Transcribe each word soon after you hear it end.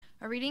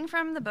A reading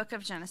from the book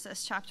of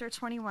Genesis, chapter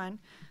 21,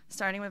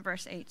 starting with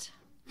verse 8.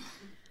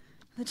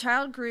 The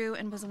child grew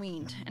and was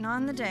weaned, and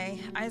on the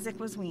day Isaac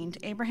was weaned,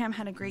 Abraham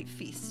had a great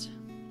feast.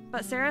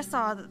 But Sarah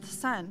saw that the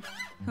son,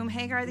 whom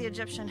Hagar the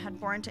Egyptian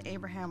had borne to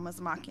Abraham, was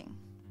mocking.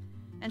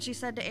 And she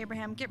said to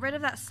Abraham, "Get rid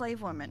of that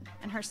slave woman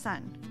and her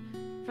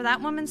son, for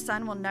that woman's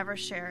son will never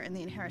share in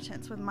the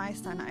inheritance with my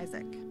son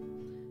Isaac."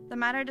 The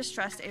matter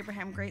distressed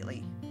Abraham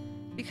greatly,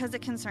 because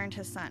it concerned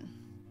his son.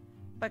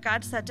 But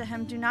God said to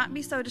him, "Do not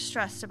be so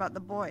distressed about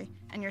the boy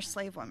and your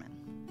slave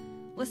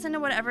woman. Listen to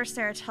whatever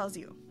Sarah tells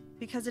you,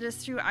 because it is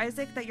through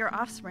Isaac that your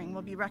offspring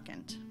will be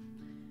reckoned.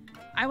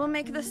 I will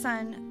make the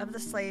son of the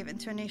slave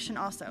into a nation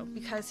also,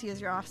 because he is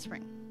your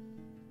offspring."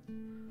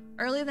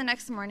 Early the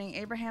next morning,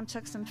 Abraham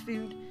took some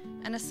food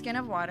and a skin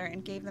of water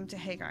and gave them to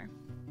Hagar.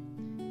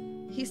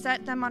 He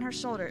set them on her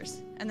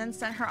shoulders and then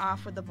sent her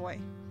off with the boy.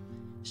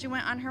 She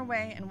went on her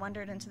way and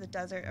wandered into the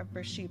desert of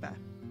Beersheba.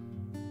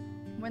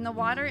 When the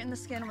water in the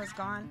skin was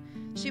gone,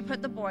 she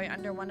put the boy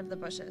under one of the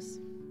bushes.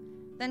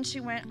 Then she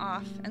went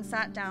off and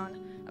sat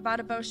down about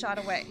a bow shot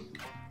away,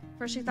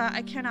 for she thought,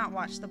 "I cannot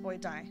watch the boy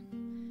die."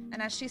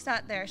 And as she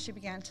sat there, she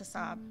began to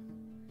sob.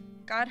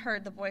 God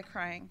heard the boy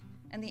crying,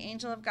 and the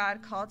angel of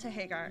God called to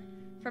Hagar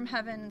from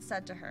heaven and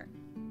said to her,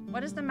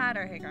 "What is the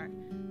matter, Hagar?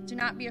 Do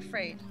not be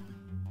afraid.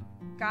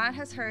 God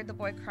has heard the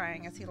boy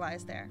crying as he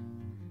lies there.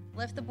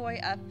 Lift the boy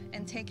up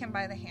and take him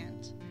by the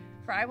hand,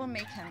 for I will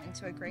make him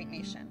into a great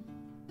nation."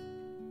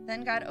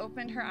 Then God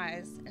opened her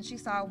eyes, and she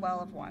saw a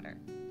well of water.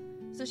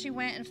 So she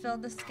went and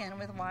filled the skin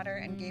with water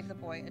and gave the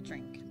boy a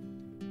drink.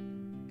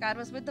 God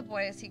was with the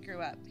boy as he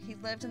grew up. He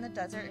lived in the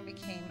desert and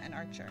became an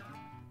archer.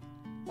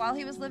 While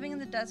he was living in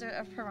the desert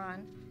of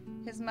Paran,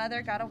 his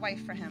mother got a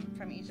wife for him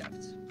from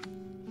Egypt.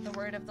 The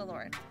word of the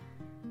Lord.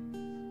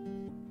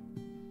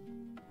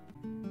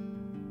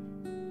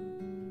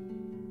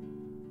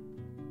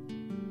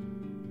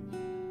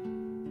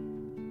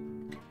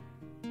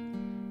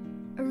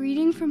 A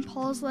reading from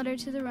Paul's letter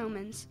to the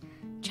Romans,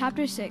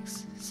 chapter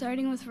 6,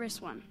 starting with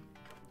verse 1.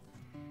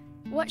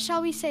 What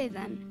shall we say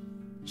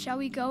then? Shall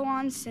we go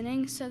on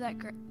sinning so that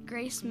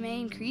grace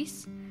may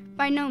increase?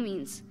 By no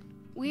means.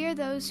 We are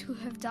those who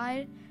have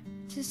died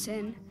to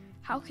sin.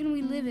 How can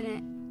we live in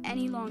it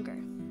any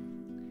longer?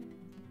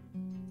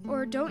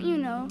 Or don't you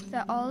know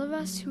that all of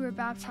us who were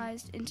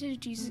baptized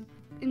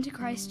into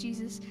Christ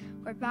Jesus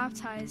were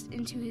baptized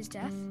into his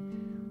death?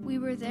 We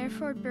were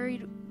therefore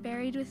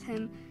buried with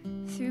him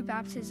through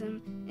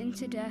baptism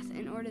into death,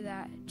 in order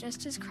that,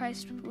 just as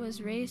Christ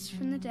was raised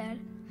from the dead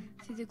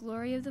through the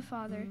glory of the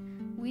Father,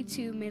 we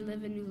too may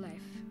live a new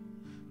life.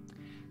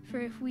 For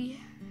if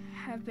we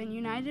have been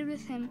united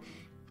with him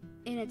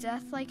in a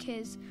death like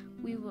his,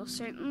 we will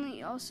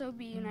certainly also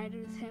be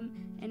united with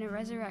him in a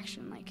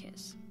resurrection like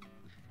his.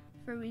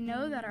 For we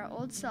know that our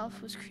old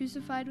self was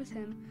crucified with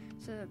him,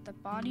 so that the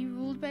body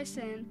ruled by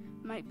sin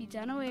might be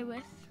done away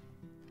with,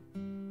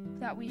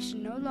 that we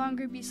should no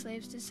longer be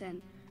slaves to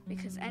sin,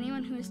 because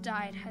anyone who has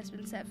died has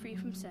been set free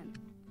from sin.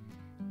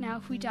 Now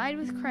if we died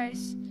with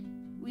Christ,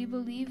 we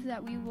believe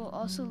that we will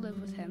also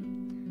live with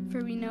him.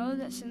 For we know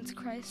that since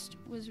Christ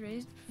was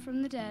raised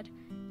from the dead,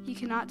 he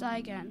cannot die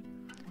again.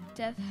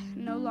 Death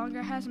no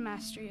longer has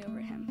mastery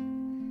over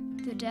him.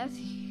 The death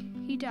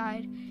he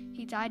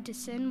died to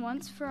sin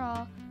once for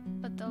all,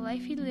 but the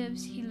life he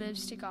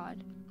lives to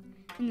God.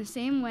 In the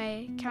same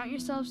way, count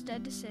yourselves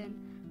dead to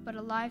sin, but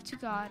alive to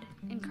God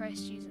in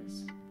Christ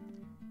Jesus.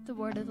 The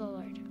word of the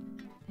Lord.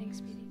 Thanks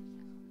be to God.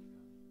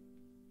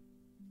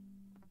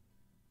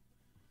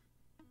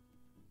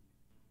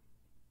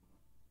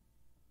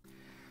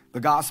 The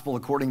Gospel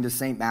according to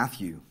St.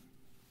 Matthew.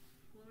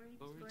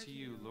 Glory to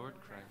you, Lord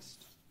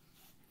Christ.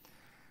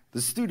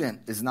 The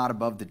student is not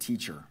above the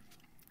teacher,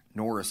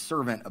 nor a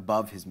servant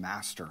above his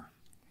master.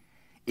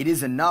 It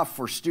is enough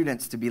for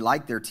students to be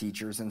like their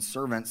teachers and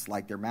servants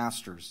like their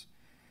masters.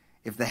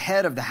 If the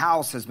head of the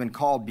house has been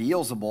called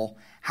Beelzebul,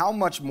 how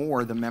much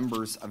more the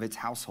members of its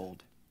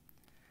household?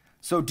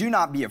 So do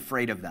not be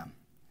afraid of them,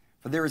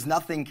 for there is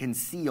nothing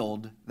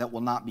concealed that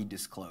will not be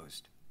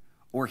disclosed,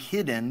 or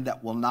hidden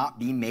that will not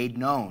be made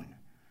known.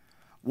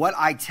 What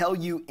I tell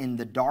you in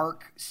the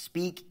dark,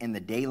 speak in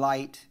the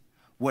daylight.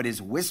 What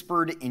is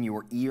whispered in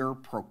your ear,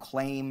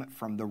 proclaim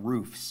from the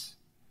roofs.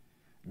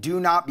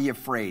 Do not be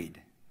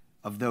afraid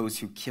of those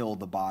who kill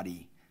the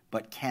body,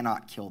 but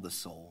cannot kill the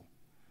soul.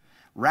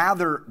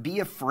 Rather, be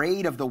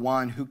afraid of the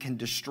one who can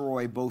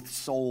destroy both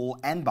soul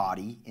and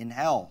body in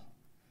hell.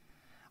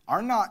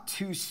 Are not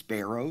 2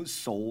 sparrows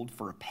sold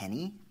for a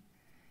penny?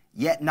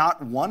 Yet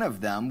not one of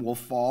them will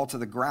fall to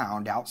the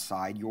ground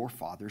outside your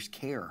Father's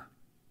care.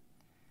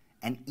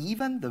 And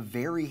even the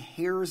very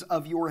hairs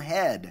of your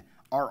head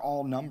are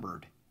all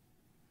numbered.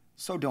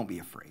 So don't be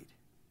afraid.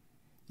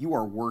 You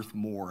are worth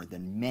more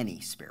than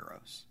many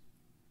sparrows.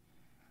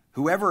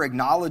 Whoever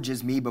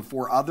acknowledges me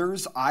before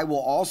others, I will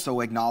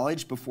also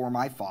acknowledge before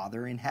my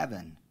Father in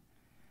heaven.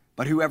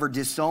 But whoever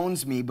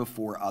disowns me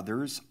before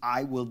others,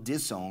 I will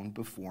disown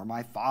before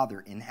my Father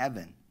in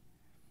heaven.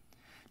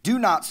 Do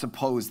not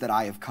suppose that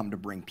I have come to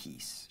bring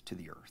peace to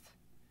the earth.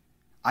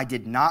 I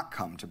did not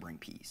come to bring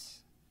peace,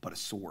 but a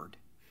sword.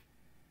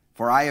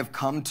 For I have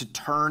come to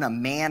turn a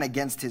man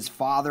against his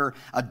father,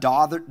 a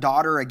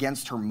daughter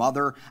against her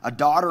mother, a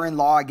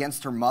daughter-in-law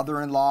against her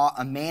mother-in-law.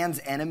 A man's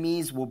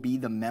enemies will be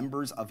the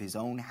members of his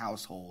own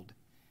household.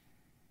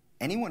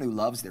 Anyone who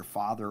loves their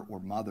father or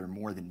mother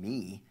more than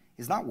me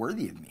is not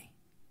worthy of me.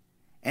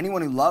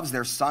 Anyone who loves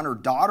their son or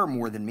daughter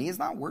more than me is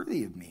not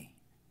worthy of me.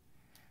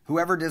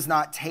 Whoever does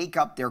not take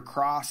up their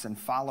cross and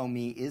follow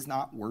me is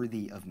not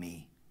worthy of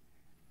me.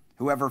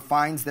 Whoever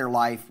finds their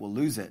life will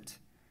lose it,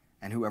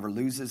 and whoever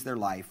loses their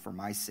life for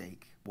my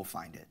sake will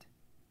find it.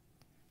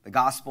 The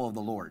gospel of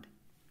the Lord.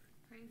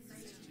 Praise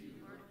to you,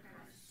 Lord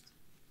Christ.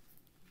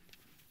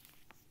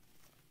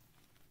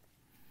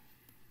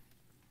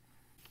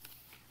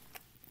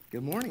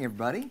 Good morning,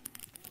 everybody.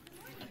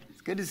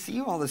 It's good to see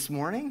you all this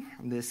morning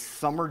on this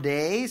summer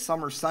day,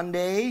 summer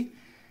Sunday,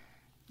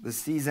 the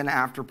season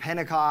after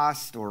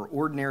Pentecost or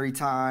ordinary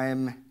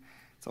time.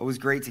 It's always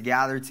great to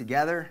gather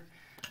together.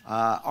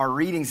 Our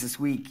readings this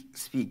week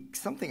speak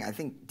something I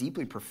think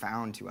deeply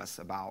profound to us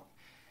about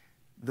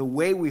the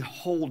way we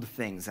hold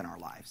things in our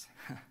lives,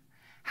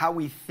 how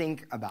we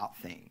think about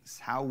things,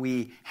 how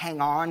we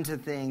hang on to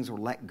things or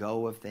let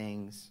go of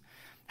things,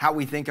 how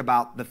we think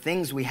about the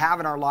things we have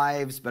in our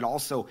lives, but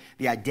also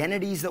the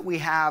identities that we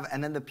have,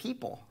 and then the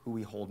people who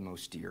we hold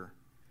most dear.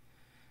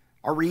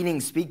 Our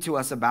readings speak to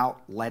us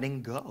about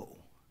letting go.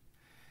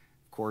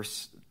 Of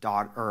course,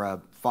 a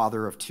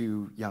father of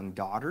two young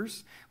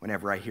daughters.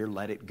 Whenever I hear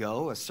 "Let It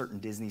Go," a certain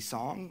Disney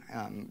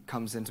song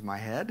comes into my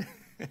head.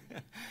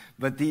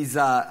 But these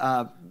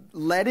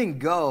letting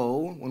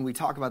go, when we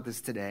talk about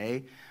this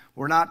today,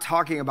 we're not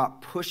talking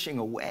about pushing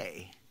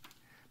away,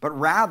 but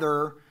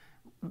rather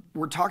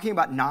we're talking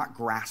about not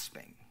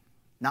grasping,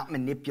 not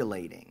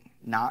manipulating,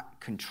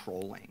 not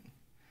controlling,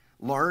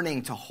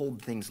 learning to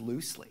hold things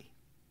loosely.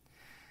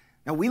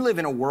 Now, we live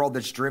in a world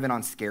that's driven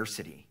on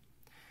scarcity.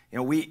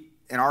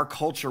 In our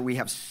culture, we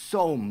have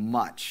so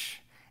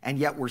much, and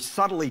yet we're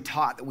subtly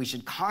taught that we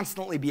should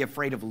constantly be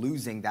afraid of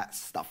losing that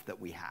stuff that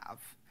we have.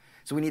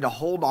 So we need to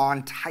hold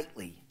on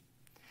tightly.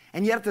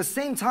 And yet at the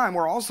same time,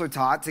 we're also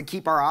taught to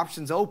keep our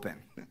options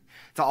open,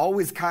 to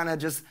always kind of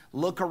just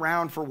look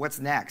around for what's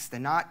next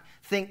and not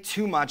think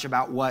too much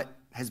about what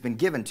has been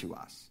given to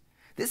us.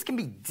 This can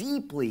be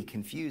deeply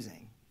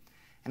confusing.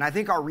 And I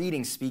think our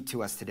readings speak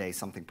to us today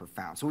something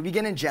profound. So we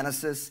begin in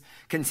Genesis,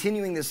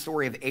 continuing this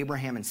story of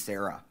Abraham and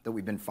Sarah that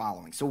we've been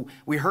following. So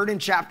we heard in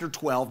chapter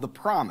 12 the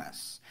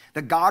promise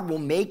that God will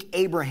make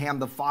Abraham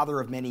the father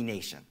of many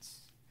nations,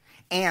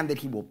 and that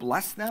he will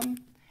bless them,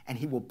 and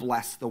he will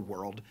bless the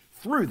world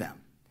through them.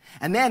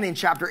 And then in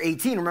chapter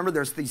 18, remember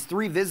there's these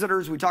three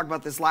visitors, we talked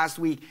about this last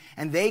week,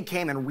 and they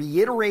came and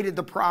reiterated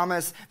the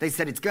promise. They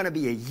said it's going to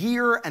be a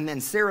year, and then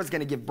Sarah's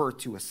going to give birth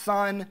to a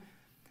son.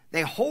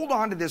 They hold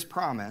on to this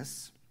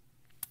promise,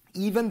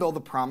 even though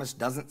the promise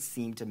doesn't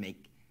seem to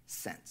make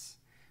sense.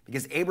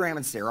 Because Abraham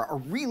and Sarah are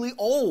really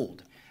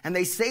old. And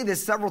they say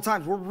this several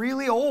times, we're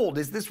really old.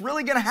 Is this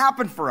really going to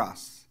happen for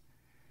us?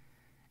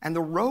 And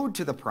the road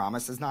to the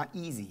promise is not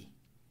easy.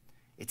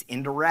 It's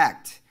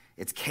indirect.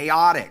 It's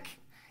chaotic.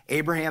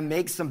 Abraham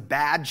makes some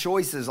bad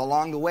choices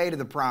along the way to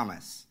the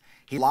promise.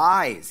 He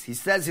lies. He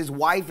says his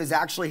wife is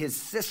actually his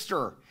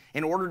sister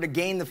in order to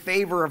gain the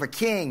favor of a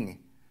king.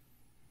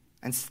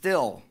 And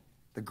still,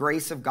 the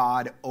grace of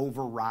God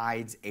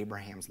overrides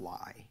Abraham's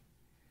lie.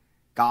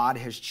 God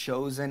has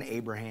chosen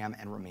Abraham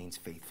and remains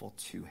faithful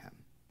to him.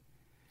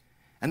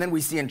 And then we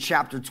see in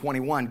chapter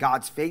 21,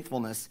 God's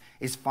faithfulness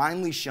is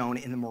finally shown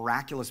in the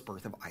miraculous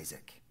birth of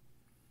Isaac.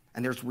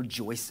 And there's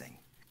rejoicing.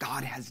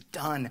 God has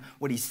done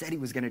what he said he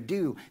was going to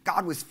do.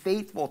 God was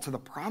faithful to the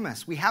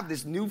promise. We have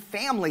this new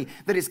family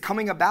that is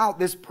coming about,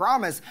 this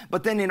promise.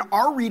 But then in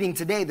our reading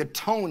today, the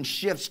tone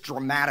shifts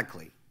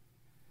dramatically.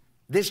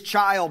 This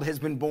child has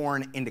been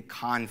born into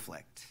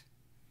conflict.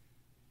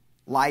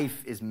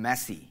 Life is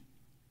messy.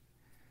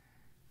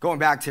 Going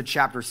back to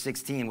chapter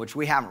 16, which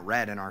we haven't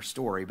read in our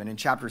story, but in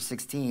chapter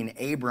 16,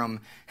 Abram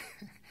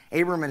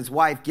and his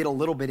wife get a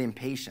little bit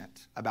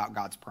impatient about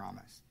God's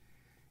promise.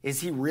 Is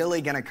he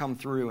really going to come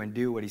through and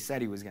do what he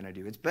said he was going to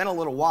do? It's been a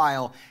little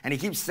while, and he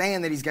keeps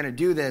saying that he's going to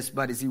do this,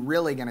 but is he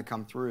really going to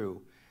come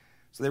through?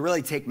 So they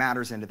really take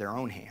matters into their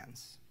own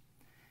hands.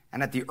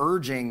 And at the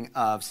urging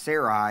of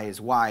Sarai, his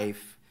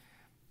wife,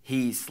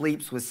 he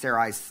sleeps with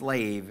Sarai's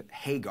slave,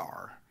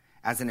 Hagar,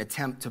 as an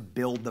attempt to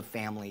build the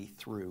family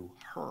through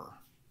her.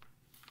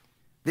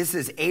 This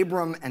is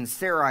Abram and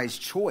Sarai's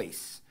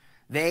choice.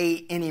 They,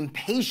 in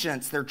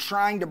impatience, they're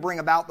trying to bring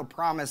about the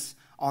promise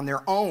on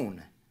their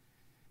own.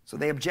 So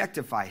they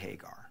objectify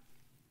Hagar.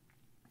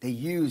 They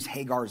use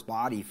Hagar's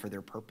body for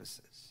their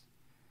purposes.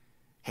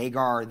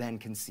 Hagar then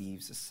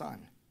conceives a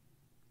son.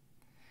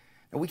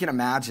 Now we can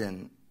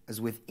imagine, as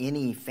with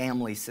any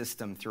family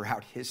system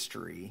throughout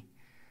history,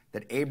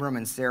 that Abram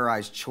and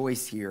Sarai's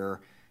choice here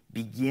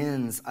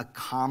begins a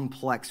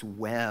complex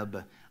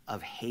web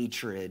of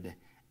hatred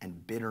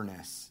and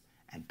bitterness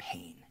and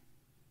pain.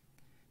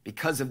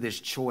 Because of this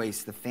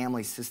choice, the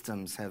family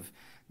systems have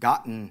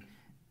gotten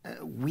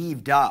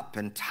weaved up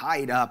and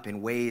tied up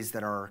in ways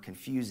that are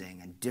confusing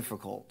and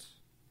difficult.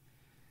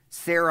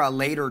 Sarah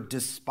later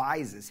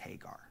despises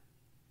Hagar.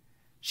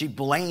 She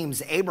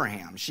blames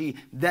Abraham. She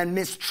then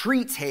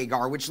mistreats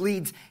Hagar, which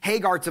leads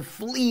Hagar to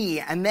flee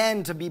and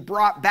then to be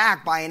brought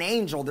back by an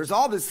angel. There's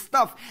all this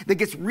stuff that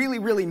gets really,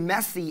 really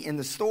messy in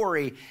the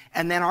story.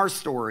 And then our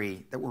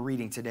story that we're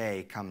reading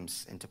today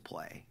comes into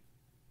play.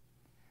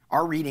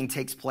 Our reading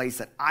takes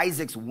place at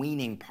Isaac's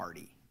weaning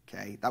party.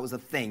 Okay, that was a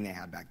thing they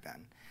had back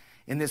then.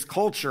 In this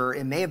culture,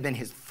 it may have been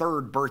his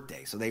third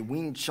birthday. So they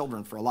weaned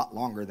children for a lot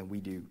longer than we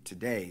do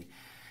today.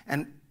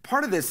 And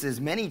part of this is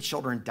many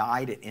children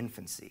died at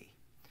infancy.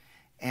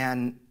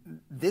 And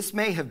this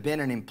may have been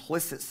an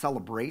implicit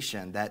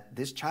celebration that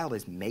this child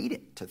has made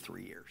it to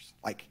 3 years.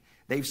 Like,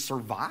 they've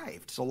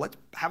survived. So let's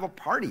have a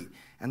party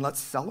and let's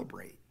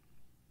celebrate.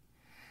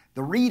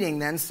 The reading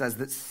then says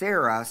that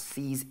Sarah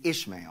sees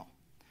Ishmael,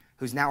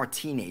 who's now a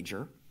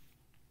teenager,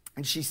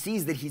 and she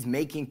sees that he's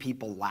making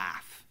people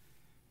laugh.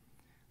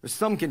 There's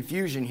some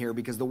confusion here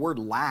because the word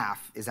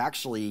laugh is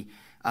actually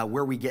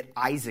where we get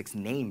Isaac's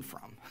name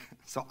from.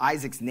 So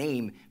Isaac's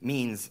name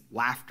means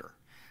laughter.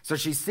 So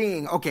she's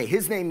seeing, okay,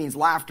 his name means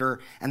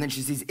laughter, and then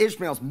she sees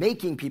Ishmael's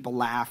making people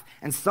laugh,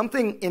 and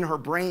something in her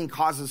brain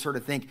causes her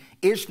to think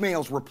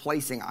Ishmael's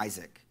replacing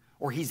Isaac,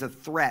 or he's a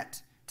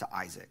threat to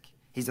Isaac.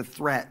 He's a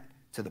threat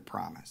to the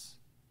promise.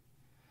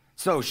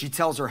 So she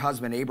tells her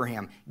husband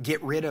Abraham,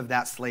 get rid of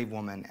that slave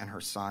woman and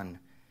her son,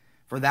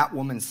 for that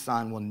woman's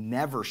son will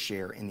never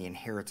share in the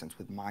inheritance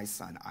with my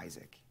son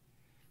Isaac.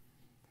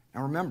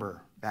 Now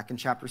remember, back in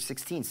chapter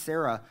 16,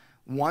 Sarah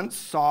once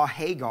saw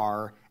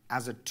Hagar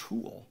as a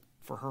tool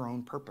for her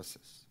own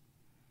purposes.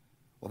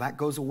 Well, that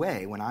goes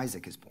away when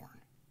Isaac is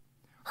born.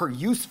 Her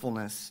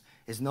usefulness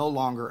is no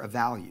longer of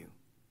value.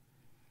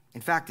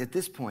 In fact, at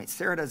this point,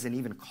 Sarah doesn't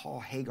even call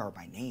Hagar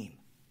by name.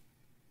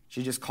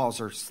 She just calls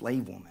her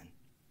slave woman.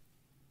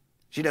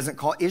 She doesn't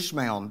call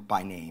Ishmael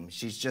by name.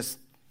 He's just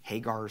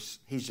Hagar's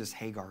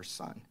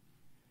son.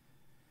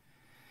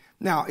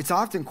 Now, it's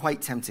often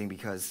quite tempting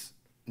because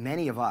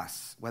many of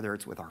us, whether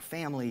it's with our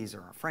families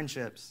or our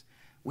friendships,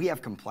 we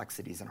have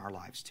complexities in our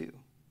lives too.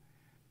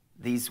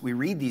 We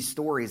read these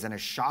stories, and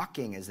as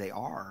shocking as they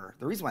are,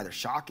 the reason why they're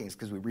shocking is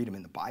because we read them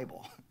in the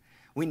Bible.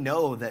 We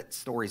know that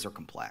stories are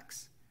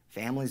complex.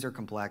 Families are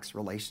complex.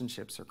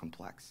 Relationships are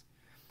complex.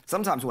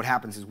 Sometimes what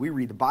happens is we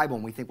read the Bible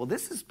and we think, well,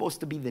 this is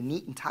supposed to be the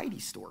neat and tidy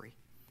story.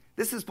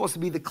 This is supposed to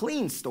be the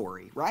clean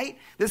story, right?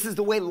 This is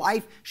the way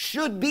life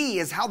should be,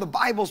 is how the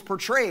Bible's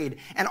portrayed,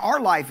 and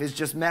our life is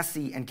just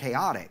messy and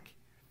chaotic.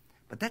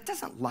 But that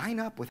doesn't line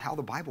up with how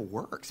the Bible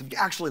works. If you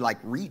actually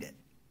read it.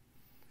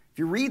 If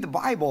you read the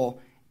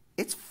Bible,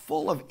 it's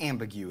full of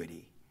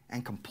ambiguity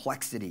and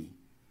complexity.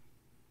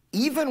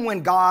 Even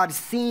when God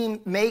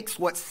makes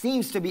what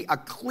seems to be a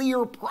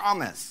clear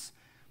promise,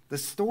 the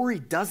story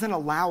doesn't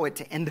allow it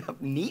to end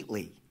up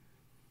neatly.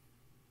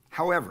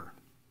 However,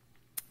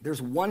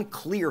 there's one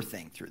clear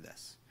thing through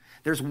this.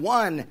 There's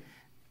one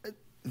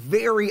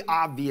very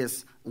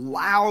obvious,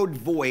 loud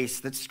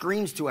voice that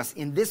screams to us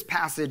in this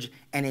passage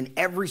and in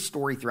every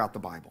story throughout the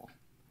Bible.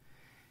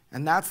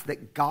 And that's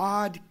that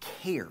God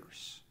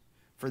cares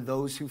for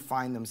those who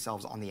find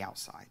themselves on the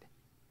outside.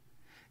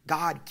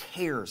 God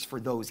cares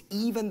for those,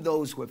 even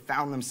those who have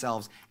found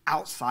themselves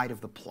outside of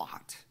the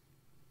plot.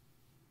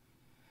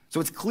 So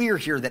it's clear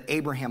here that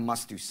Abraham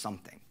must do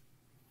something.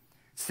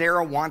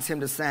 Sarah wants him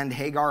to send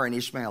Hagar and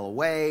Ishmael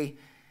away,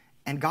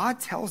 and God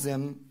tells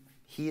him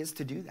he is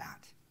to do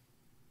that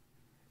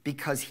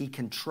because he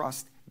can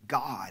trust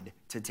God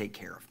to take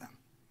care of them.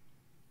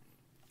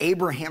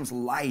 Abraham's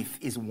life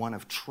is one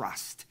of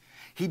trust.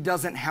 He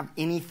doesn't have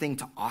anything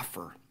to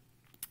offer.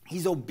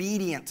 He's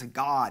obedient to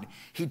God.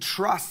 He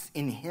trusts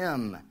in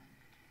him.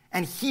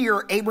 And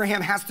here,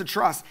 Abraham has to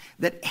trust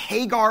that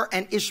Hagar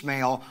and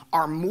Ishmael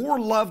are more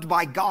loved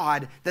by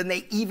God than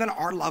they even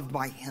are loved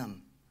by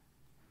him.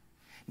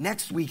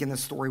 Next week in the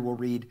story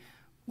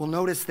we'll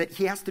notice that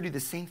he has to do the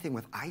same thing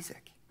with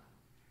Isaac.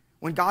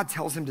 When God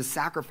tells him to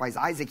sacrifice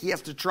Isaac, he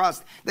has to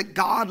trust that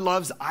God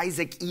loves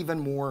Isaac even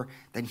more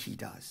than he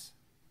does.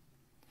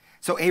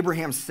 So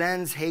Abraham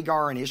sends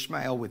Hagar and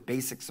Ishmael with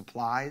basic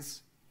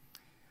supplies.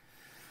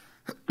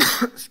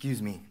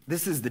 Excuse me.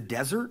 This is the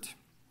desert.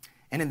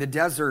 And in the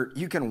desert,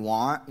 you can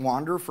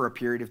wander for a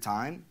period of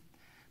time.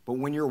 But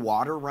when your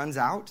water runs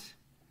out,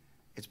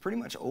 it's pretty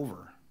much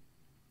over.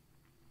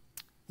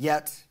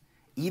 Yet,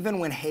 even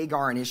when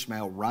Hagar and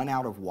Ishmael run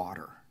out of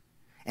water,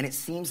 and it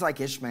seems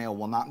like Ishmael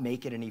will not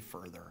make it any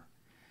further,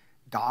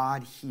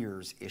 God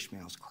hears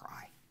Ishmael's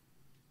cry.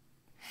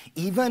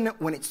 Even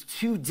when it's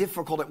too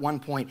difficult at one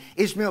point,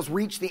 Ishmael's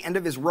reached the end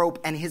of his rope,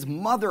 and his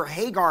mother,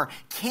 Hagar,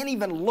 can't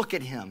even look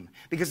at him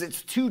because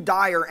it's too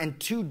dire and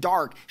too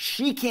dark.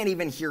 She can't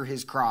even hear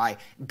his cry.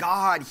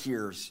 God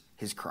hears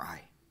his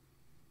cry.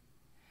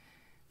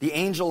 The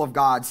angel of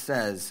God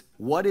says,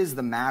 "What is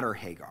the matter,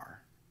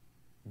 Hagar?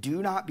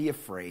 Do not be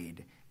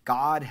afraid.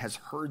 God has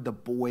heard the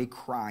boy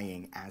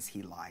crying as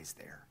he lies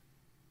there."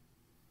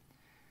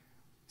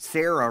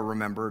 Sarah,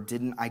 remember,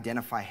 didn't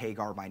identify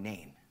Hagar by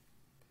name.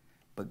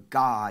 but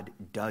God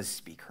does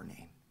speak her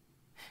name.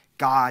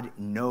 God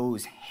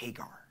knows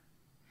Hagar.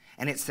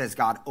 And it says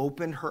God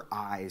opened her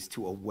eyes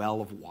to a well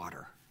of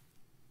water.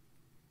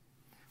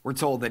 We're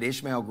told that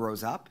Ishmael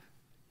grows up,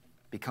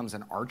 becomes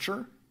an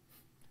archer,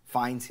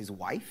 finds his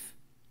wife.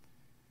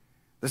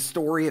 The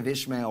story of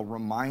Ishmael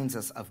reminds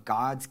us of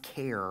God's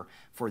care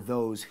for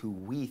those who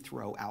we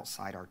throw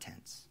outside our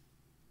tents.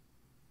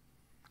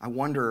 I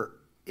wonder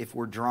if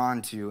we're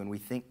drawn to and we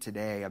think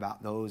today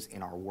about those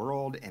in our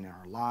world and in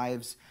our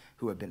lives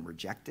who have been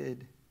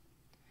rejected,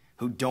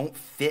 who don't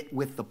fit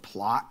with the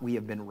plot we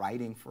have been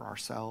writing for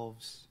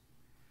ourselves,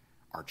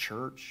 our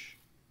church,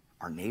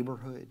 our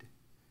neighborhood,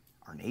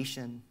 our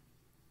nation.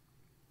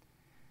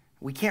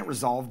 We can't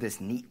resolve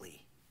this neatly.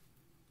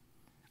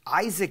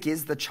 Isaac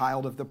is the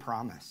child of the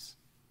promise,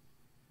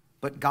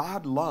 but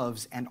God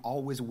loves and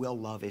always will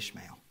love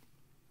Ishmael.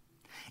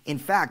 In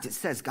fact, it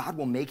says God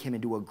will make him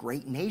into a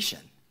great nation.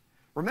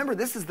 Remember,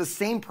 this is the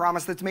same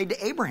promise that's made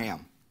to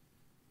Abraham.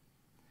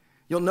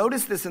 You'll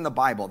notice this in the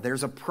Bible.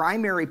 There's a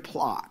primary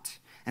plot,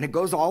 and it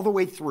goes all the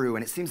way through,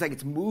 and it seems like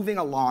it's moving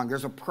along.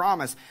 There's a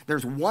promise.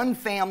 There's one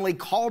family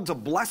called to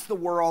bless the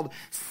world,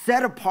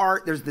 set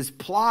apart. There's this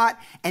plot,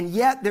 and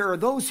yet there are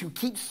those who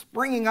keep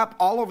springing up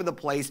all over the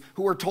place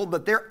who are told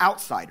that they're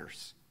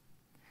outsiders.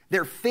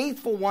 They're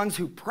faithful ones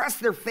who press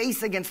their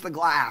face against the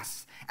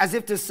glass as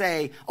if to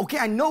say, okay,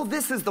 I know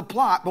this is the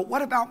plot, but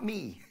what about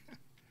me?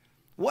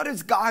 What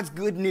is God's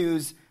good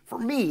news for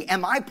me?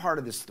 Am I part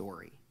of the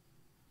story?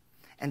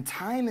 And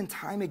time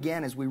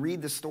again, as we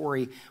read the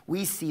story,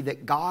 we see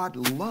that God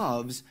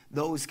loves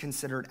those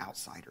considered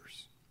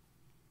outsiders.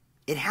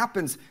 It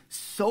happens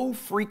so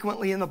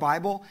frequently in the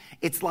Bible,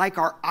 it's like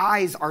our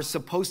eyes are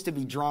supposed to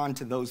be drawn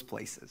to those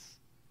places.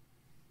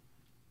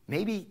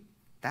 Maybe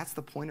that's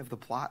the point of the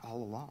plot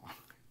all along.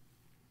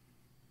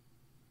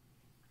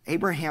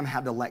 Abraham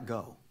had to let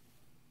go,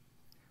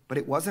 but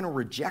it wasn't a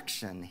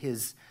rejection.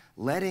 His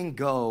letting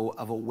go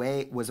of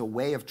was a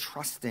way of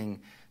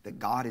trusting that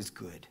God is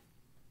good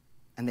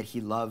and that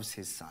he loves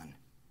his son.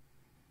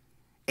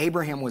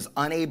 Abraham was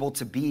unable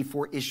to be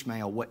for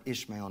Ishmael what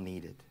Ishmael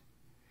needed.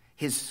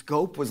 His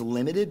scope was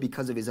limited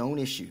because of his own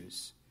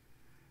issues.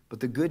 But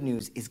the good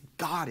news is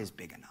God is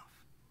big enough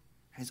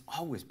and is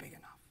always big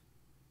enough.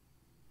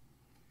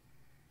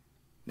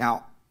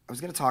 Now, I was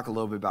going to talk a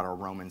little bit about our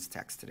Romans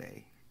text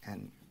today,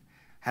 and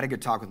had a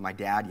good talk with my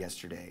dad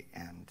yesterday,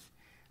 and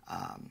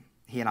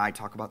he and I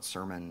talk about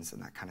sermons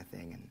and that kind of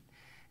thing,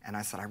 and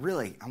I said, I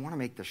want to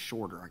make this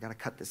shorter. I got to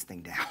cut this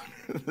thing down,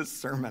 this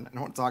sermon. I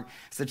don't want to talk. I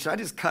said, should I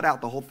just cut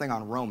out the whole thing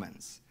on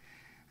Romans?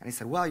 And he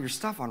said, well, your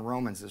stuff on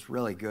Romans is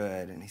really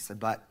good. And he said,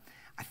 but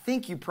I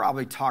think you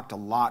probably talked a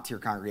lot to your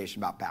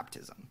congregation about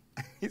baptism.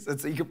 He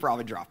said, so you could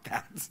probably drop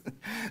that.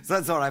 So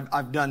that's what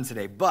I've done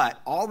today.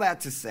 But all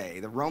that to say,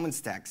 the Romans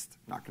text,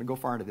 I'm not going to go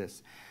far into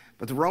this,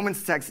 but the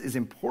Romans text is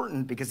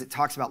important because it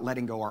talks about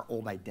letting go our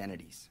old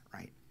identities,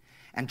 right?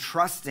 And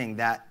trusting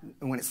that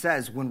when it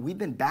says, when we've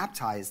been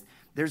baptized,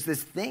 there's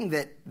this thing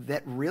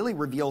that really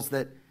reveals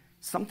that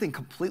something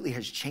completely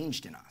has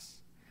changed in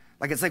us.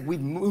 Like it's like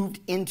we've moved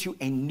into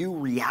a new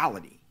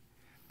reality.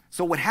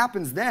 So what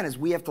happens then is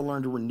we have to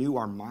learn to renew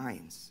our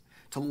minds,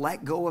 to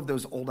let go of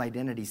those old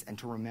identities and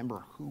to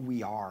remember who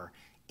we are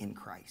in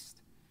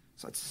Christ.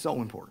 So it's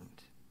so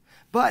important.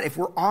 But if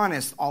we're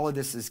honest, all of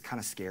this is kind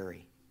of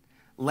scary.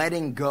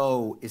 Letting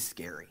go is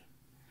scary.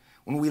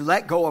 When we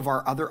let go of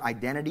our other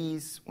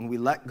identities, when we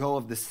let go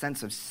of the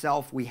sense of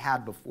self we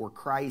had before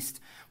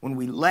Christ, when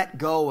we let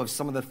go of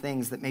some of the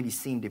things that maybe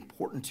seemed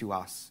important to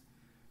us,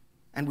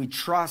 and we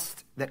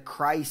trust that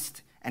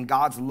Christ and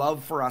God's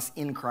love for us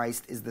in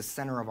Christ is the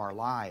center of our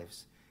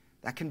lives,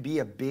 that can be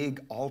a big,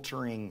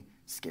 altering,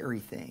 scary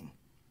thing.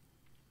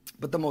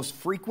 But the most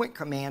frequent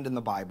command in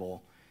the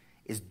Bible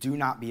is do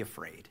not be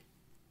afraid.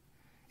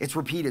 It's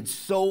repeated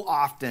so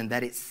often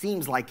that it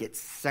seems like it's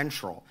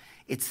central.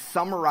 It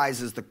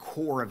summarizes the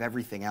core of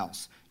everything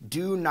else.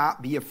 Do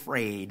not be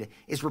afraid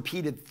is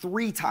repeated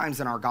 3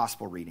 times in our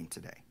gospel reading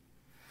today.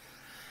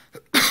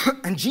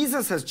 And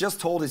Jesus has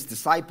just told his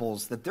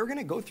disciples that they're going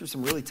to go through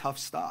some really tough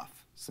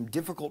stuff, some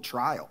difficult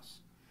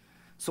trials.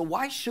 So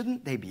why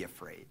shouldn't they be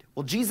afraid?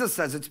 Well, Jesus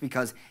says it's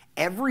because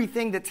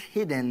everything that's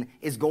hidden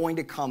is going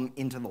to come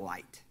into the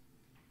light.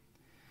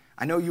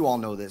 I know you all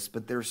know this,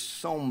 but there's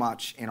so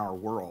much in our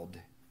world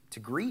to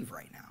grieve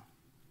right now.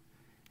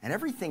 And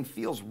everything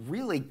feels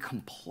really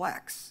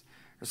complex.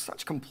 There's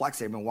such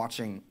complexity. I've been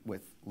watching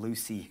with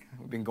Lucy.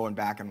 We've been going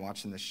back and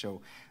watching this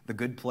show, The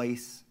Good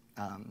Place,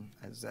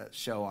 as a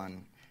show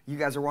on... You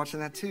guys are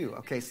watching that too.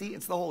 Okay, see,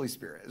 it's the Holy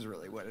Spirit is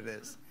really what it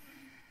is.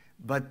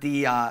 But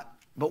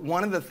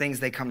one of the things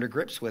they come to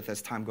grips with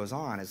as time goes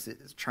on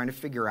is trying to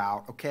figure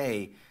out,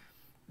 okay,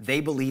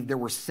 they believe there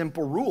were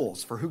simple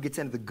rules for who gets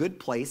into the good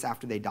place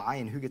after they die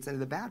and who gets into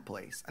the bad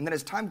place. And then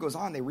as time goes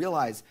on, they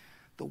realize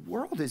the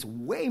world is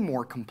way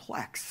more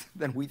complex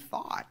than we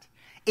thought.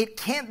 It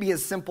can't be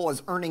as simple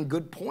as earning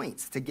good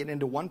points to get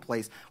into one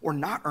place or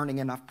not earning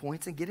enough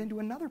points and get into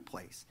another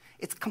place.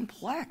 It's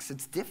complex.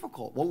 It's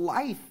difficult. Well,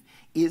 life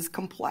is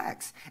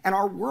complex. And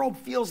our world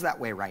feels that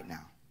way right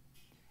now.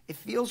 It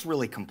feels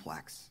really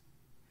complex.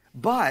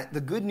 But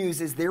the good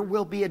news is there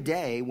will be a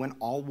day when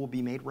all will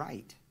be made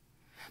right.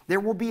 There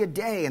will be a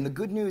day, and the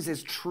good news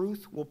is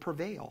truth will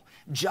prevail.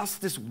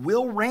 Justice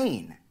will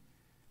reign.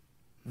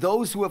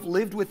 Those who have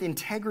lived with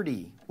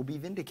integrity will be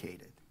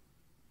vindicated.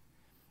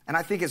 And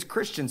I think as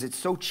Christians, it's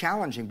so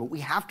challenging, but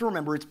we have to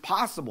remember it's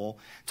possible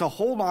to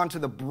hold on to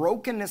the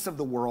brokenness of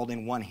the world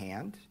in one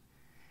hand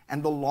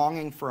and the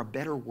longing for a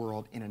better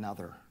world in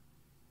another.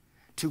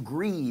 To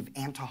grieve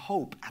and to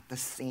hope at the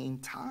same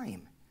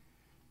time.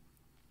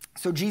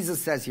 So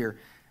Jesus says here,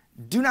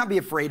 do not be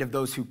afraid of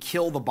those who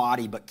kill the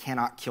body but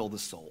cannot kill the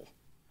soul.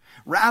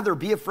 Rather,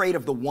 be afraid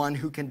of the one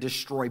who can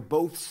destroy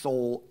both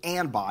soul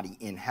and body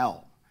in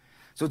hell.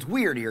 So it's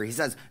weird here. He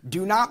says,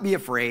 do not be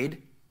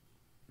afraid.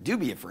 Do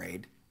be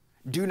afraid.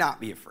 Do not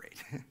be afraid.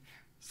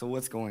 So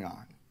what's going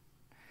on?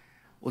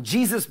 Well,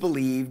 Jesus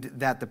believed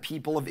that the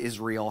people of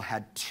Israel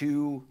had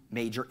two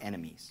major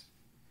enemies.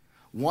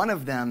 One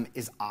of them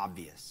is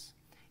obvious.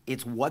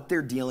 It's what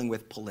they're dealing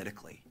with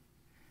politically.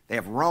 They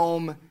have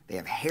Rome, they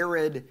have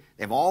Herod,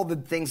 they have all the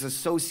things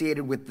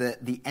associated with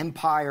the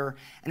empire.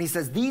 And he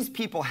says, these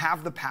people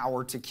have the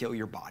power to kill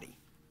your body.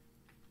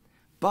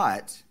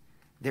 But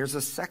there's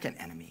a second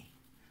enemy,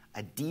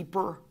 a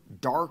deeper,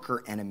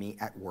 darker enemy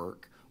at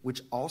work,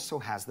 which also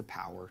has the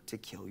power to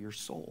kill your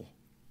soul.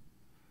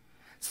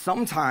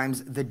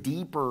 Sometimes the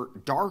deeper,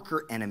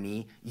 darker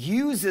enemy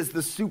uses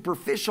the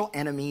superficial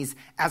enemies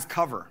as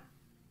cover.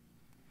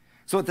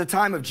 So at the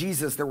time of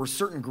Jesus, there were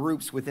certain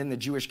groups within the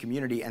Jewish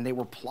community, and they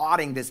were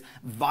plotting this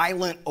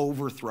violent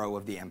overthrow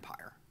of the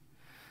empire.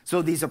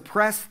 So these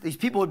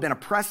people had been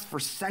oppressed for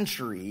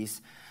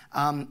centuries.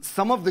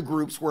 Some of the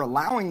groups were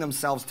allowing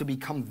themselves to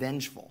become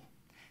vengeful,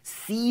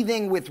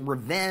 seething with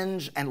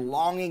revenge and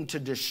longing to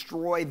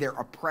destroy their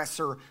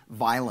oppressor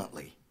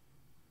violently.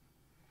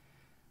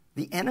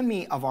 The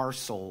enemy of our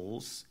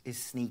souls is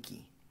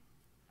sneaky.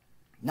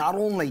 Not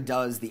only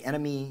does the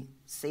enemy,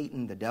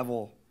 Satan, the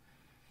devil,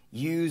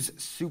 use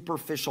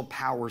superficial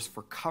powers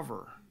for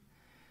cover,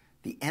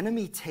 the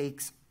enemy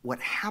takes what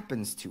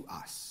happens to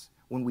us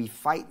when we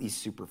fight these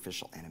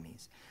superficial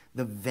enemies,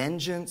 the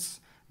vengeance,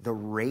 the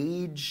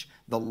rage,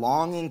 the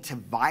longing to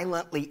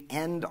violently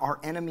end our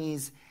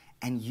enemies,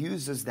 and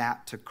uses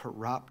that to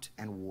corrupt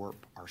and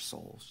warp our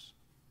souls.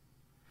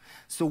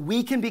 So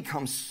we can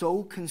become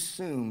so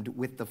consumed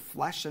with the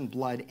flesh and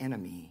blood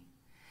enemy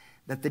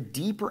that the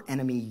deeper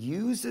enemy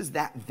uses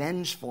that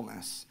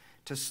vengefulness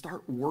to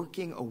start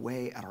working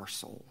away at our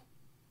soul.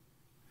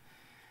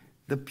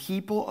 The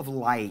people of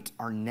light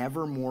are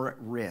never more at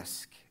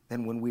risk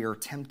than when we are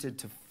tempted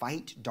to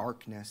fight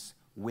darkness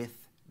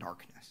with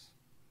darkness.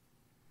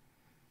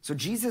 So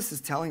Jesus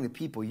is telling the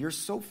people, you're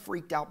so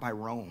freaked out by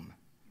Rome,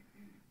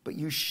 but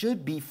you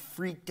should be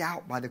freaked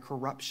out by the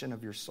corruption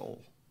of your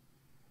soul.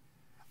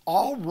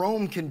 All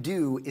Rome can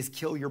do is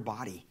kill your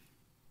body.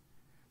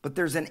 But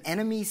there's an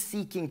enemy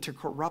seeking to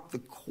corrupt the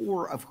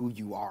core of who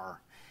you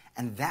are.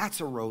 And that's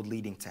a road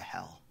leading to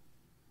hell.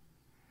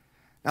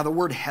 Now, the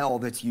word hell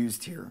that's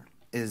used here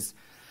is,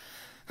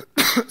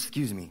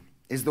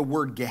 is the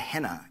word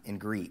Gehenna in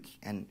Greek.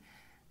 And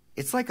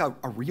it's like a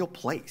real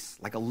place,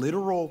 like a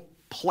literal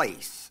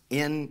place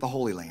in the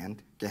Holy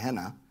Land,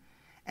 Gehenna.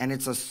 And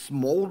it's a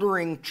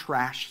smoldering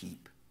trash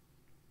heap.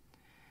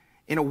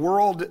 In a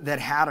world that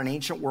had an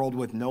ancient world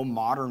with no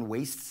modern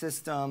waste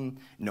system,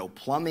 no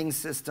plumbing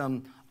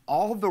system,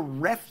 all the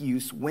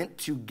refuse went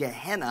to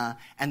Gehenna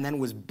and then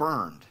was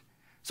burned.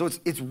 So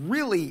it's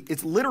literally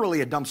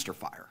a dumpster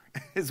fire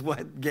is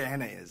what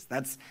Gehenna is.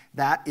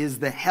 That is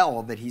the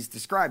hell that he's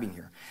describing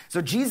here.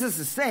 So Jesus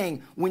is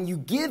saying, when you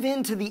give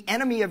in to the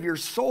enemy of your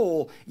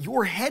soul,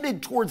 you're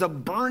headed towards a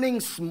burning,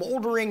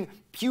 smoldering,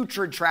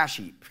 putrid trash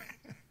heap.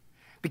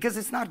 Because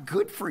it's not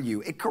good for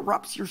you. It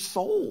corrupts your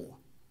soul.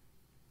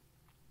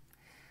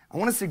 I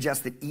want to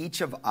suggest that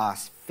each of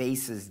us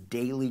faces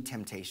daily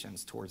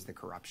temptations towards the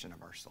corruption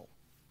of our soul.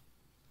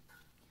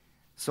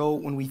 So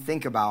when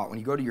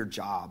you go to your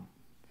job,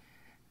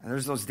 and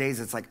there's those days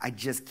it's like, I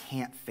just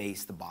can't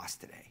face the boss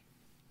today.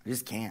 I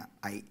just can't.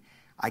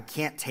 I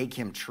can't take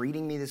him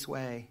treating me this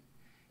way,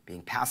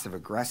 being passive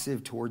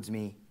aggressive towards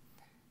me,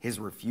 his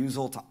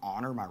refusal to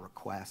honor my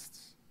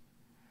requests.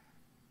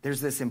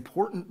 There's this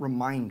important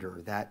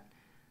reminder that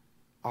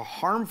a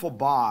harmful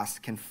boss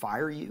can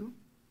fire you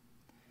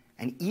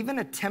and even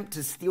attempt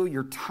to steal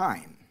your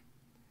time,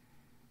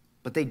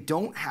 but they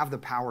don't have the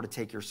power to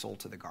take your soul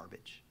to the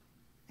garbage.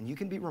 And you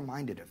can be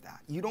reminded of that.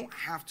 You don't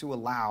have to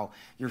allow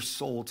your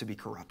soul to be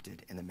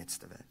corrupted in the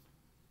midst of it.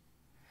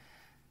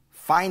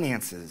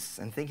 Finances,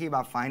 and thinking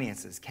about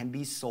finances, can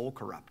be soul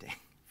corrupting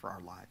for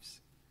our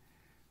lives.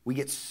 We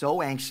get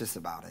so anxious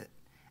about it,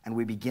 and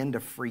we begin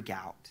to freak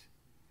out.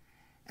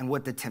 And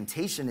what the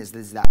temptation is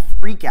that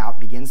freak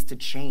out begins to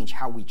change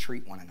how we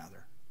treat one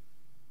another,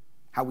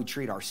 how we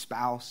treat our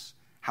spouse,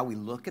 how we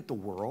look at the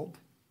world.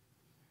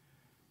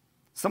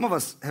 Some of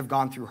us have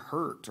gone through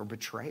hurt or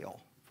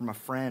betrayal from a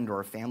friend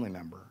or a family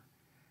member.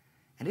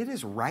 And it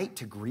is right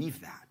to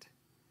grieve that.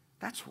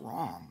 That's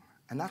wrong,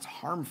 and that's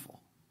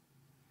harmful.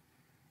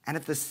 And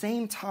at the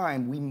same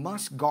time, we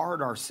must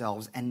guard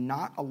ourselves and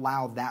not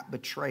allow that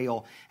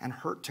betrayal and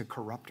hurt to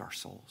corrupt our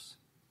souls.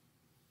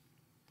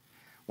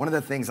 One of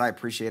the things I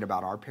appreciate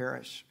about our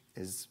parish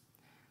is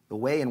the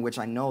way in which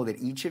I know that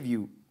each of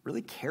you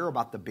really care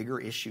about the bigger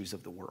issues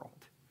of the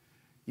world.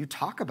 You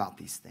talk about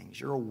these things.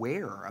 You're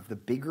aware of the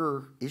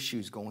bigger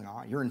issues going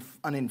on. You're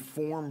an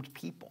informed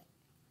people.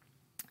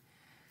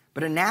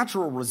 But a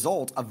natural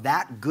result of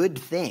that good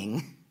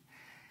thing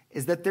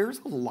is that there's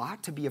a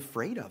lot to be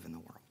afraid of in the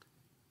world.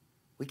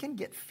 We can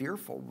get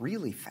fearful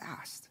really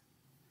fast.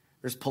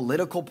 There's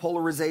political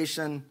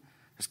polarization,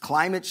 there's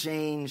climate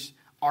change,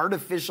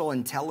 artificial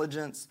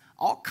intelligence,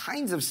 all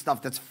kinds of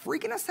stuff that's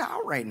freaking us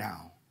out right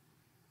now.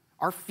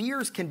 Our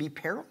fears can be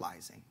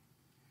paralyzing.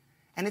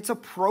 And it's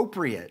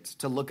appropriate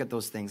to look at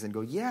those things and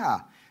go, yeah,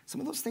 some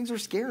of those things are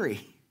scary.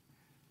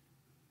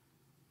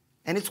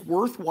 And it's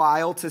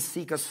worthwhile to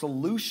seek a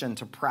solution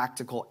to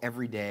practical,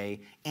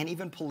 everyday, and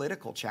even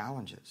political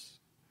challenges.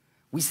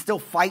 We still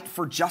fight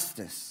for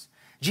justice.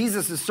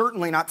 Jesus is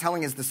certainly not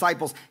telling his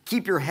disciples,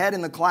 keep your head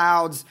in the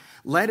clouds,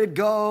 let it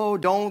go,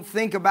 don't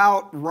think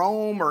about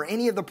Rome or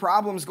any of the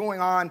problems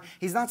going on.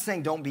 He's not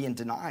saying don't be in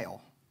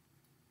denial.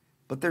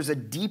 But there's a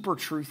deeper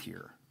truth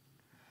here.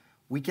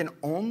 We can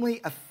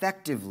only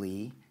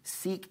effectively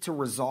seek to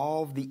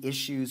resolve the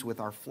issues with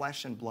our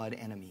flesh and blood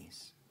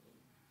enemies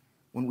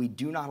when we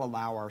do not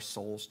allow our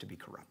souls to be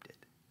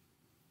corrupted,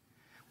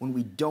 when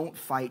we don't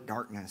fight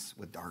darkness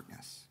with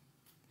darkness.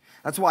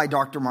 That's why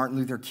Dr. Martin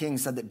Luther King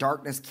said that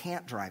darkness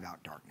can't drive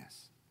out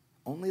darkness.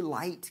 Only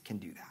light can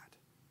do that.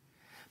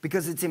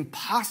 Because it's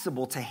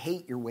impossible to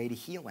hate your way to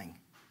healing.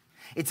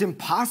 It's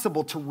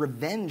impossible to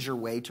revenge your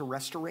way to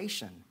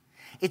restoration.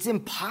 It's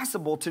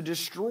impossible to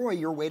destroy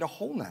your way to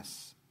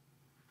wholeness.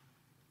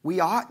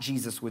 We ought,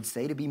 Jesus would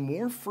say, to be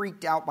more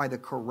freaked out by the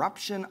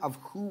corruption of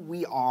who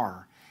we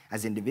are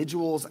as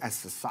individuals, as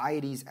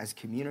societies, as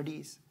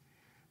communities,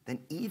 than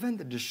even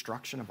the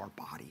destruction of our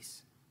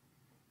bodies.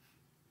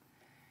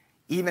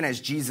 Even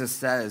as Jesus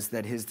says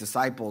that his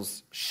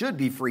disciples should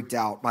be freaked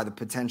out by the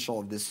potential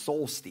of this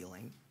soul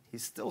stealing, he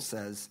still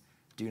says,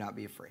 do not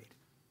be afraid.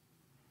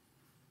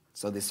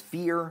 So this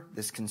fear,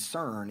 this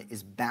concern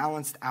is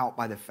balanced out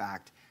by the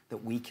fact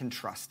that we can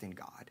trust in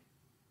God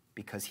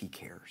because he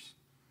cares.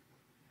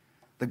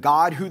 The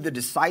God who the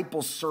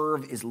disciples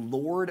serve is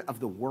Lord of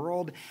the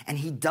world, and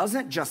he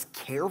doesn't just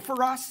care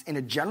for us in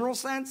a general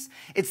sense.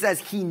 It says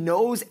he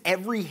knows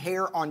every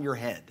hair on your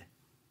head.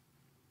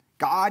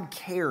 God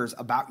cares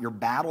about your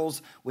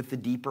battles with the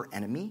deeper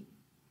enemy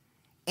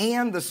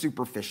and the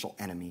superficial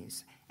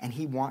enemies, and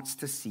he wants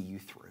to see you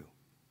through.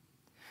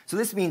 So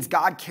this means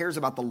God cares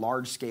about the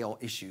large-scale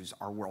issues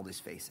our world is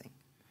facing.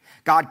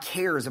 God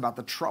cares about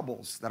the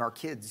troubles that our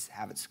kids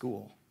have at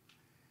school.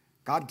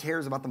 God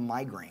cares about the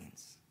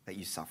migraines that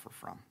you suffer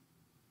from.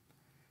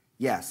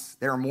 Yes,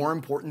 there are more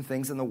important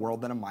things in the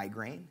world than a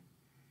migraine,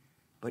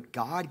 but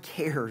God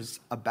cares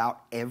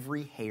about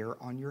every hair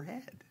on your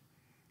head.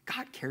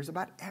 God cares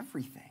about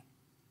everything.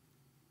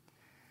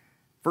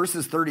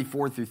 Verses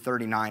 34 through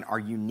 39 are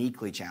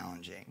uniquely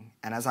challenging.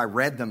 And as I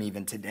read them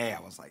even today, I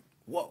was like,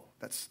 whoa,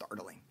 that's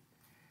startling.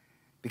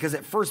 Because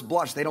at first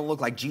blush, they don't look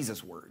like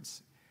Jesus'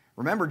 words.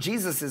 Remember,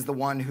 Jesus is the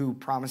one who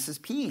promises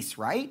peace,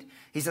 right?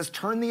 He says,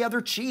 turn the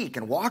other cheek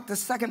and walk the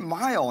second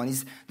mile. And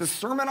he's the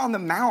Sermon on the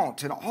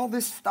Mount and all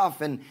this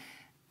stuff. And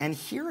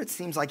here it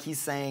seems like he's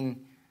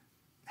saying,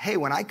 hey,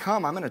 when I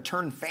come, I'm going to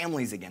turn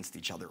families against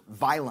each other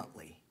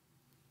violently.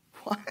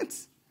 What?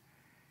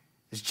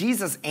 Is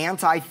Jesus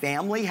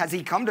anti-family? Has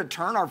he come to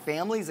turn our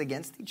families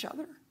against each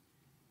other?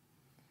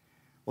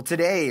 Well,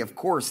 today, of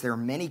course, there are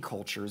many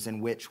cultures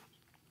in which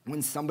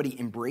when somebody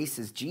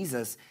embraces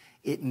Jesus,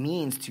 it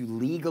means to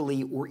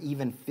legally or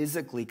even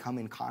physically come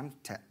in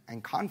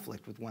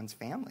conflict with one's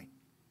family.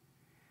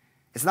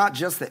 It's not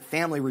just that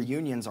family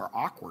reunions are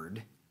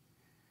awkward.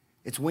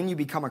 It's when you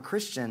become a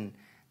Christian,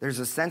 there's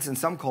a sense in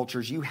some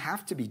cultures you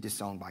have to be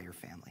disowned by your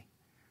family,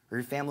 or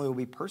your family will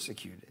be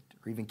persecuted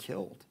or even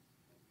killed.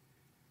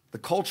 The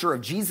culture of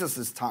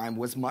Jesus' time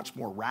was much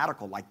more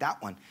radical like that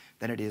one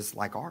than it is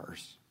like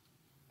ours.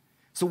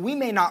 So we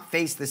may not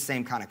face this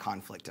same kind of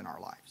conflict in our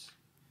lives.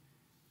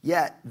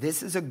 Yet,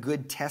 this is a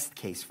good test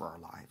case for our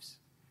lives.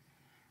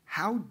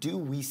 How do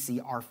we see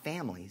our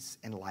families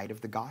in light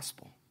of the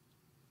gospel?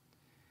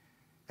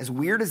 As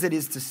weird as it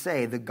is to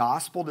say, the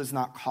gospel does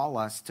not call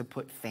us to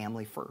put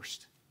family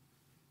first.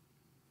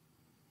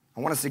 I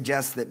want to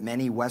suggest that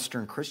many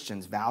Western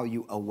Christians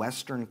value a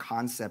Western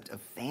concept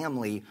of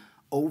family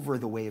over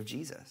the way of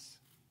Jesus.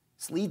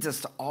 This leads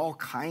us to all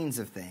kinds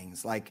of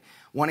things. Like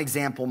one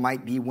example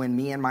might be when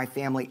me and my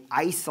family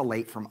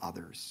isolate from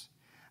others,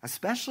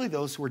 especially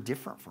those who are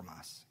different from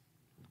us,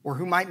 or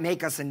who might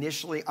make us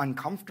initially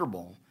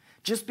uncomfortable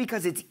just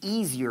because it's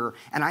easier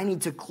and I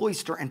need to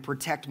cloister and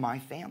protect my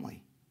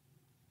family.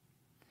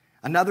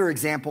 Another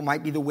example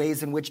might be the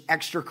ways in which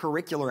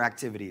extracurricular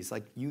activities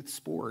like youth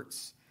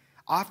sports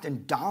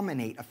often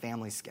dominate a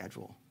family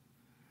schedule,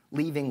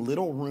 leaving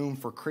little room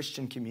for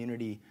Christian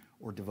community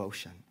or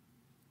devotion.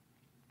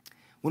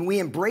 When we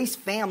embrace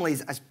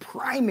families as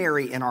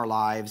primary in our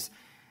lives,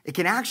 it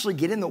can actually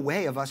get in the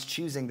way of us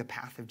choosing the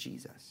path of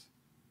Jesus.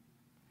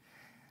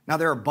 Now,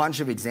 there are a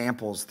bunch of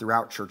examples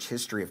throughout church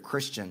history of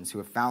Christians who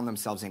have found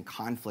themselves in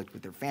conflict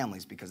with their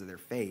families because of their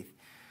faith.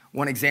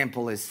 One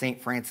example is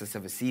St. Francis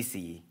of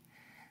Assisi.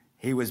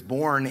 He was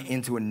born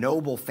into a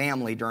noble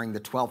family during the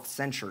 12th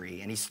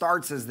century, and he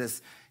starts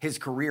his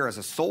career as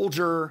a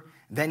soldier.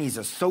 Then he's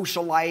a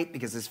socialite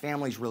because his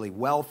family's really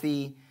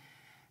wealthy.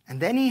 And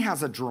then he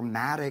has a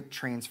dramatic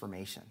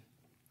transformation,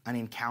 an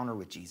encounter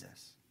with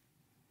Jesus.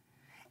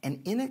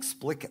 And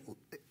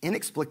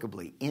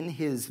inexplicably, in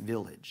his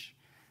village,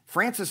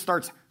 Francis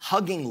starts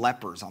hugging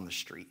lepers on the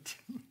street.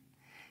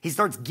 He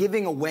starts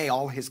giving away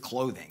all his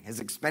clothing, his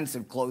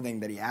expensive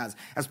clothing that he has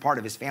as part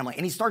of his family.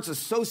 And he starts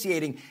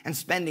associating and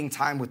spending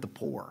time with the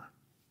poor.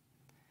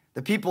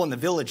 The people in the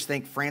village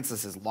think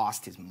Francis has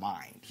lost his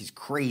mind. He's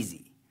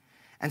crazy.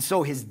 And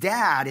so his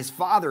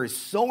father, is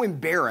so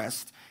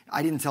embarrassed.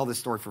 I didn't tell this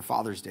story for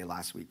Father's Day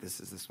last week. This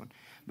is this one.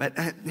 But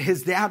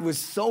his dad was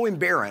so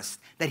embarrassed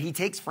that he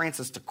takes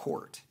Francis to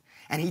court.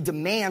 And he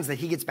demands that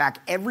he gets back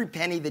every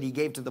penny that he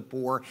gave to the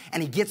poor,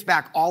 and he gets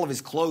back all of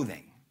his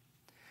clothing.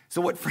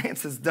 So what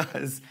Francis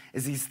does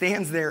is he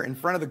stands there in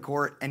front of the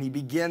court, and he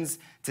begins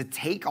to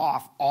take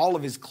off all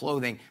of his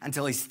clothing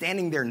until he's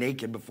standing there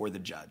naked before the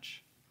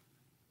judge.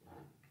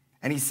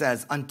 And he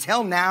says,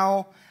 "Until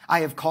now,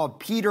 I have called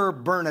Peter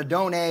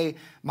Bernardone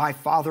my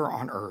father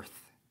on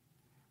earth.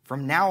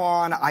 From now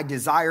on, I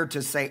desire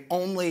to say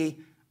only,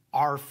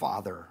 our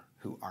Father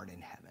who art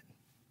in heaven."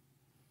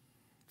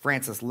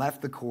 Francis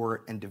left the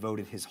court and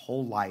devoted his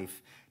whole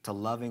life to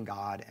loving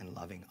God and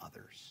loving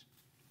others.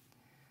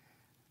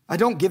 I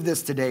don't give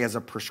this today as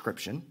a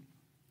prescription.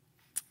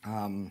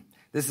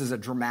 This is a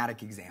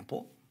dramatic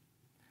example.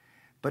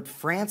 But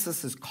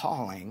Francis's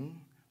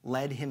calling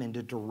led him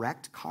into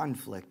direct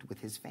conflict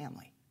with his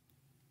family.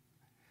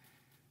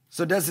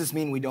 So does this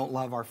mean we don't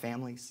love our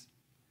families?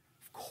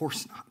 Of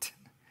course not.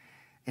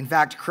 In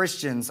fact,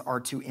 Christians are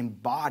to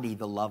embody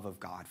the love of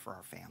God for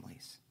our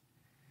families.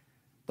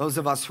 Those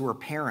of us who are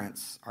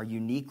parents are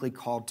uniquely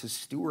called to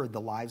steward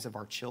the lives of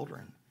our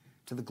children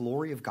to the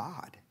glory of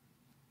God.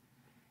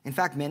 In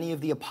fact, many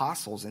of the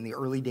apostles in the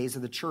early days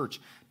of the church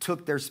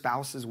took their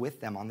spouses with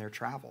them on their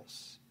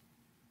travels.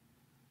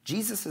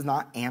 Jesus is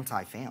not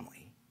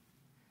anti-family.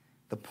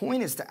 The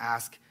point is to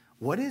ask,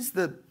 what is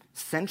the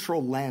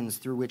central lens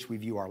through which we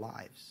view our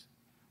lives?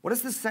 What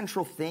is the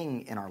central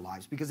thing in our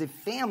lives? Because if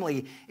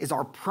family is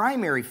our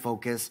primary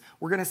focus,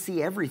 we're going to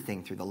see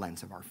everything through the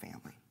lens of our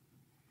family.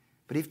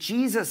 But if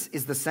Jesus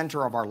is the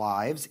center of our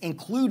lives,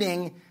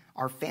 including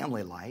our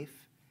family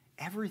life,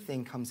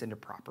 everything comes into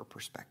proper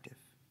perspective.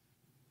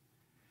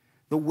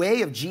 The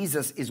way of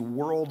Jesus is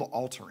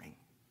world-altering.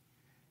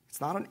 It's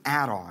not an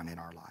add-on in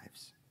our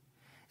lives.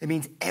 It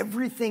means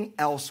everything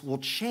else will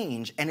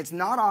change, and it's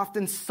not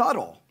often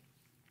subtle.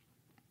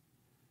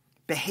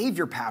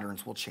 Behavior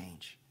patterns will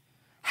change.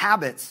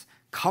 Habits,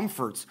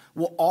 comforts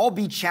will all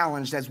be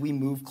challenged as we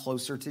move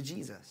closer to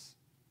Jesus.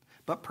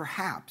 But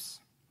perhaps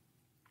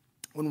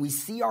when we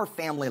see our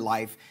family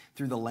life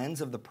through the lens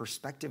of the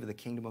perspective of the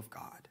kingdom of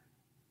God,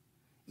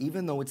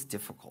 even though it's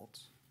difficult,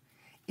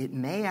 it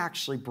may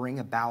actually bring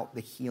about the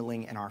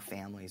healing in our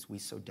families we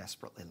so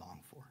desperately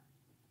long for.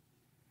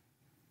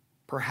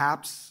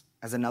 Perhaps,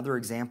 as another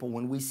example,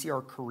 when we see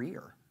our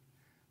career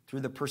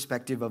through the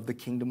perspective of the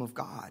kingdom of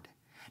God,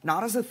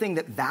 not as a thing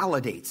that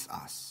validates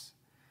us,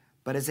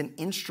 but as an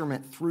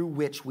instrument through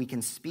which we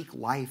can speak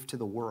life to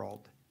the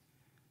world,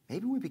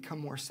 maybe we become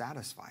more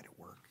satisfied at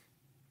work.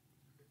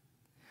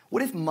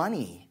 What if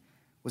money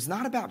was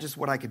not about just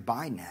what I could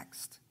buy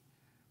next,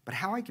 but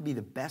how I could be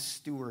the best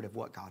steward of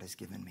what God has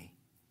given me?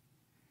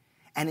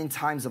 And in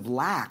times of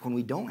lack, when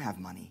we don't have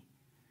money,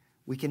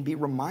 we can be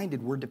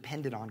reminded we're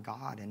dependent on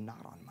God and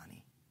not on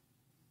money.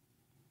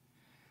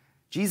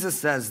 Jesus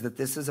says that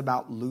this is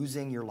about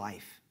losing your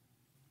life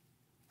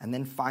and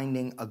then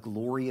finding a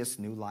glorious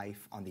new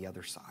life on the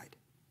other side,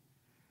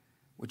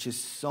 which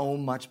is so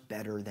much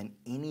better than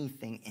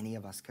anything any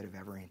of us could have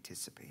ever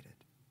anticipated.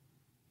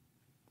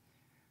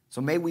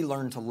 So may we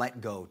learn to let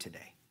go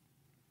today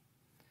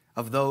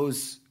of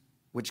those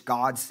which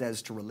God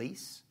says to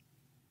release,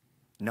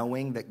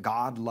 knowing that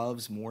God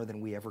loves more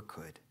than we ever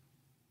could,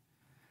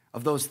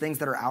 of those things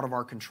that are out of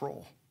our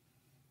control,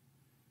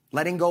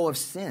 letting go of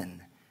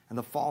sin and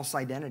the false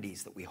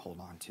identities that we hold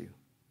on to.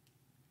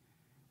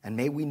 And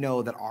may we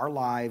know that our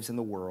lives in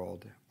the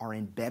world are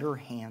in better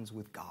hands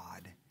with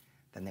God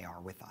than they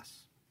are with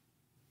us.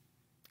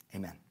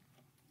 Amen.